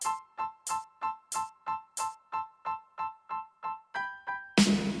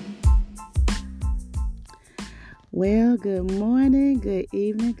Well, good morning, good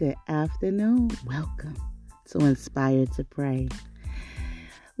evening, good afternoon. Welcome to Inspired to Pray.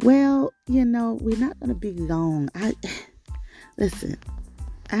 Well, we're not going to be long. Listen,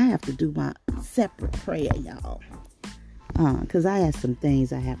 I have to do my separate prayer, y'all. Because I have some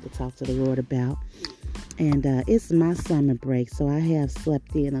things I have to talk to the Lord about. And it's my summer break, so I have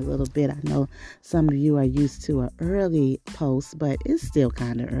slept in a little bit. I know some of you are used to an early post, but it's still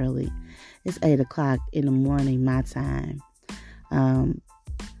kind of early. It's 8 o'clock in the morning, my time. Um,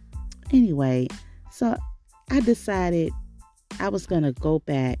 anyway, so I decided I was going to go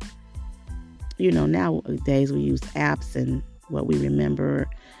back. Nowadays we use apps and what we remember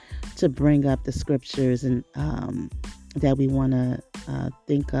to bring up the scriptures and that we want to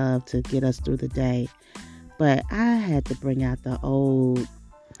think of to get us through the day. But I had to bring out the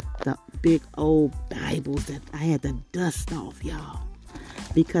big old Bibles that I had to dust off, y'all.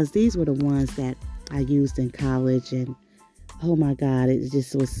 Because these were the ones that I used in college. And, oh my God, it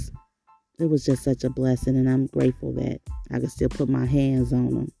was just such a blessing. And I'm grateful that I could still put my hands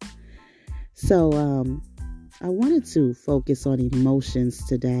on them. So I wanted to focus on emotions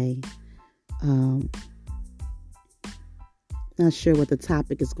today. Not sure what the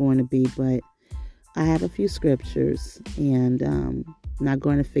topic is going to be, but I have a few scriptures, and I'm not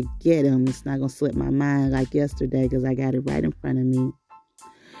going to forget them. It's not going to slip my mind like yesterday because I got it right in front of me.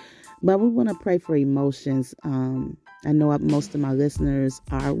 But we want to pray for emotions. I know most of my listeners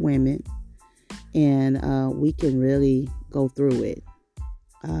are women, and we can really go through it.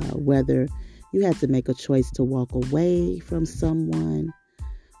 Whether you had to make a choice to walk away from someone,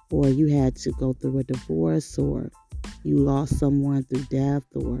 or you had to go through a divorce, or you lost someone through death,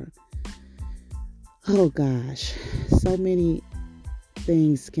 or oh gosh, so many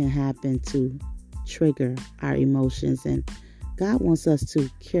things can happen to trigger our emotions, and God wants us to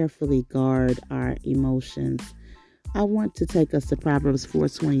carefully guard our emotions. I want to take us to Proverbs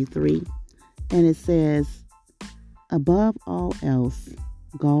 4:23, and it says, above all else,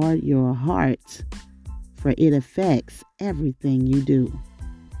 guard your heart, for it affects everything you do.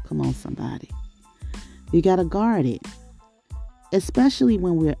 Come on, somebody. You got to guard it. Especially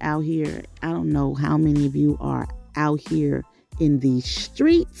when we're out here. I don't know how many of you are out here in these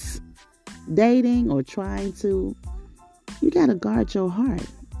streets dating or trying to. You got to guard your heart.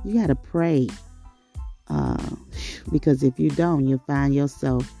 You got to pray. Because if you don't, you'll find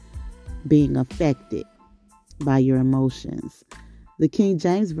yourself being affected by your emotions. The King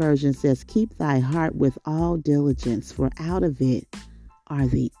James Version says, keep thy heart with all diligence, for out of it are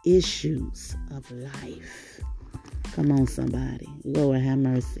the issues of life. Come on, somebody. Lord, have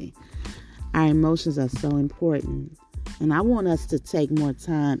mercy. Our emotions are so important. And I want us to take more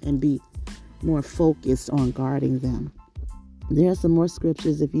time and be more focused on guarding them. There are some more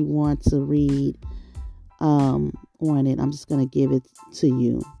scriptures if you want to read on it. I'm just going to give it to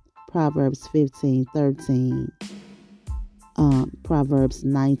you. Proverbs 15:13. Proverbs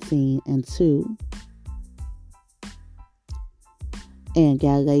 19:2. And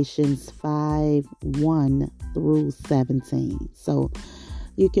Galatians 5:1 through 17. So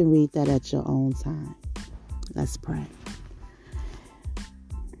you can read that at your own time. Let's pray.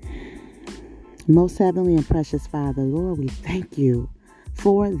 Most heavenly and precious Father, Lord, we thank you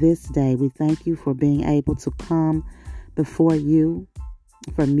for this day. We thank you for being able to come before you,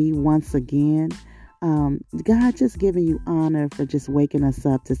 for me once again. God, just giving you honor for just waking us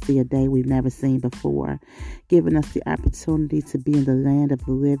up to see a day we've never seen before, giving us the opportunity to be in the land of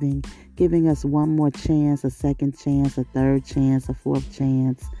the living, giving us one more chance, a second chance, a third chance, a fourth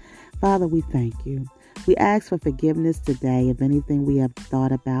chance. Father, we thank you. We ask for forgiveness today of anything we have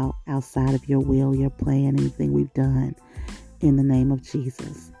thought about outside of your will, your plan, anything we've done, in the name of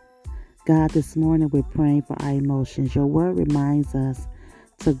Jesus. God, this morning we're praying for our emotions. Your word reminds us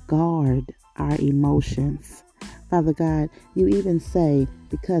to guard our emotions. Father God, you even say,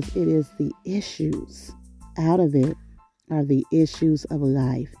 because it is the issues, out of it are the issues of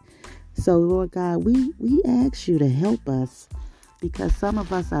life. So Lord God, we ask you to help us, because some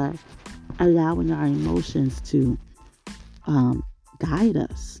of us are allowing our emotions to guide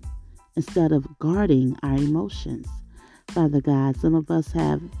us instead of guarding our emotions. Father God, some of us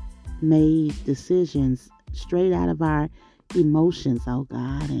have made decisions straight out of our emotions, oh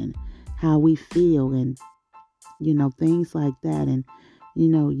God, and how we feel, and things like that. And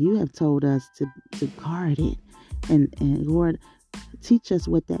you have told us to guard it, and Lord, teach us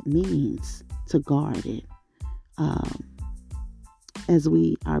what that means to guard it. As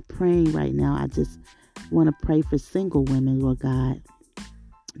we are praying right now, I just want to pray for single women, Lord God,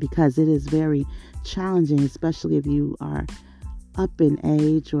 because it is very challenging, especially if you are up in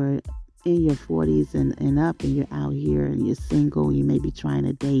age or in your 40s and up, and you're out here and you're single, you may be trying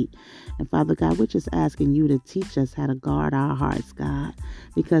to date. And Father God, we're just asking you to teach us how to guard our hearts, God.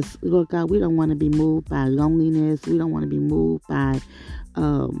 Because, Lord God, we don't want to be moved by loneliness. We don't want to be moved by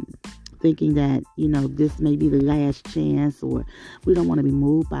thinking that, this may be the last chance, or we don't want to be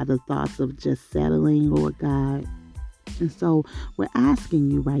moved by the thoughts of just settling, Lord God. And so we're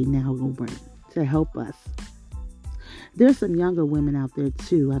asking you right now, Lord, to help us. There's some younger women out there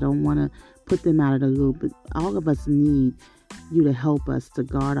too. I don't want to put them out of the loop, but all of us need you to help us to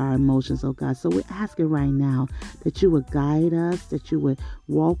guard our emotions, oh God. So we're asking right now that you would guide us, that you would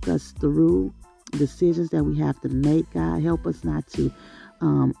walk us through decisions that we have to make, God. Help us not to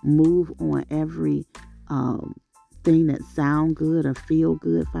move on every thing that sound good or feel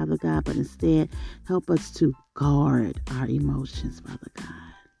good, Father God, but instead help us to guard our emotions, Father God.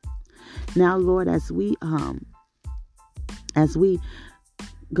 Now, Lord, as we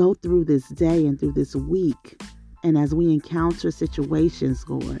go through this day and through this week, and as we encounter situations,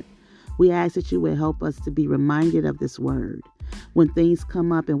 Lord, we ask that you would help us to be reminded of this word. When things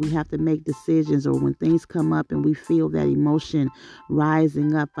come up and we have to make decisions, or when things come up and we feel that emotion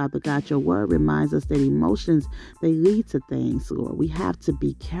rising up, Father God, your word reminds us that emotions, they lead to things, Lord. We have to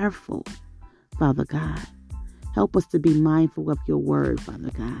be careful, Father God. Help us to be mindful of your word,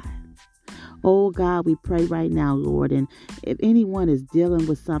 Father God. Oh God, we pray right now, Lord, and if anyone is dealing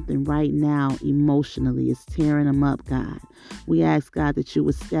with something right now emotionally, it's tearing them up, God, we ask, God, that you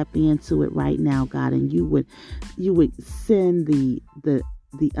would step into it right now, God, and you would send the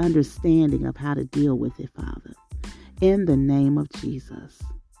understanding of how to deal with it, Father, in the name of Jesus.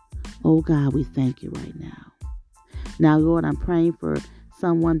 Oh God, we thank you right now. Now, Lord, I'm praying for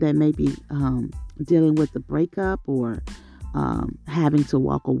someone that may be dealing with a breakup, or having to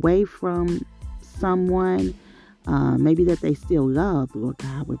walk away from someone, maybe that they still love, Lord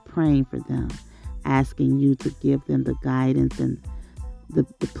God. We're praying for them, asking you to give them the guidance and the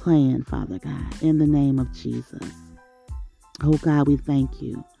plan, Father God, in the name of Jesus. Oh God, we thank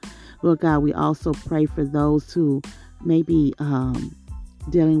you. Lord God, we also pray for those who may be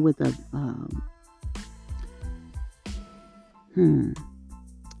dealing with a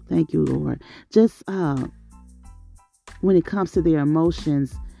thank you, Lord. Just when it comes to their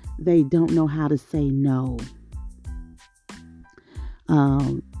emotions, they don't know how to say no.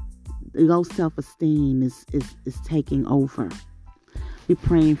 Low self-esteem is taking over. We're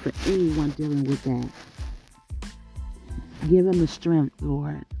praying for anyone dealing with that. Give them the strength,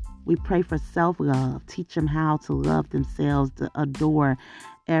 Lord. We pray for self-love. Teach them how to love themselves, to adore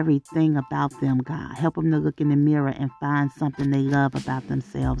everything about them, God. Help them to look in the mirror and find something they love about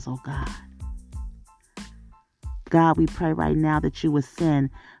themselves, oh God. God, we pray right now that you would send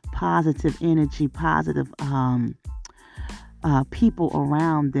positive energy, positive people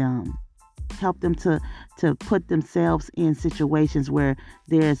around them. Help them to put themselves in situations where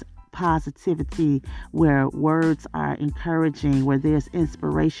there's positivity, where words are encouraging, where there's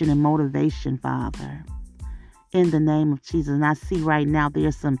inspiration and motivation, Father. In the name of Jesus. And I see right now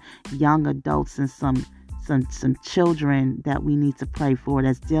there's some young adults and some children that we need to pray for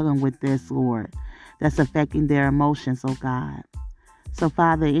that's dealing with this, Lord, that's affecting their emotions, oh God. So,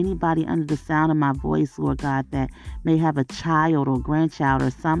 Father, anybody under the sound of my voice, Lord God, that may have a child or grandchild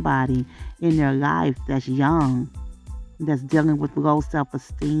or somebody in their life that's young, that's dealing with low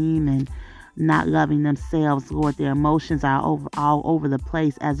self-esteem and not loving themselves, Lord, their emotions are all over the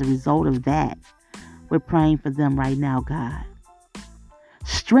place as a result of that. We're praying for them right now, God.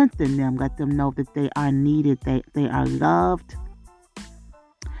 Strengthen them. Let them know that they are needed, they are loved,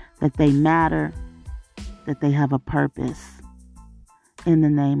 that they matter, that they have a purpose. In the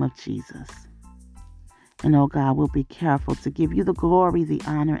name of Jesus. And oh God, we'll be careful to give you the glory, the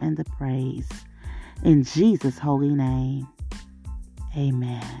honor, and the praise. In Jesus' holy name.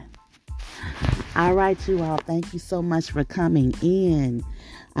 Amen. All right, you all. Thank you so much for coming in.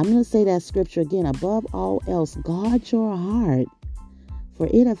 I'm going to say that scripture again. Above all else, guard your heart, for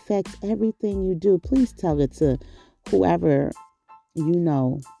it affects everything you do. Please tell it to whoever you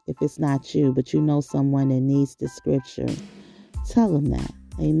know, if it's not you, but you know someone that needs the scripture. Tell them that.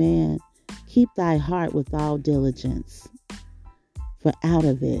 Amen. Keep thy heart with all diligence, for out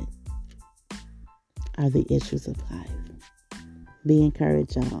of it are the issues of life. Be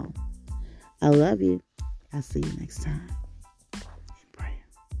encouraged, y'all. I love you. I'll see you next time.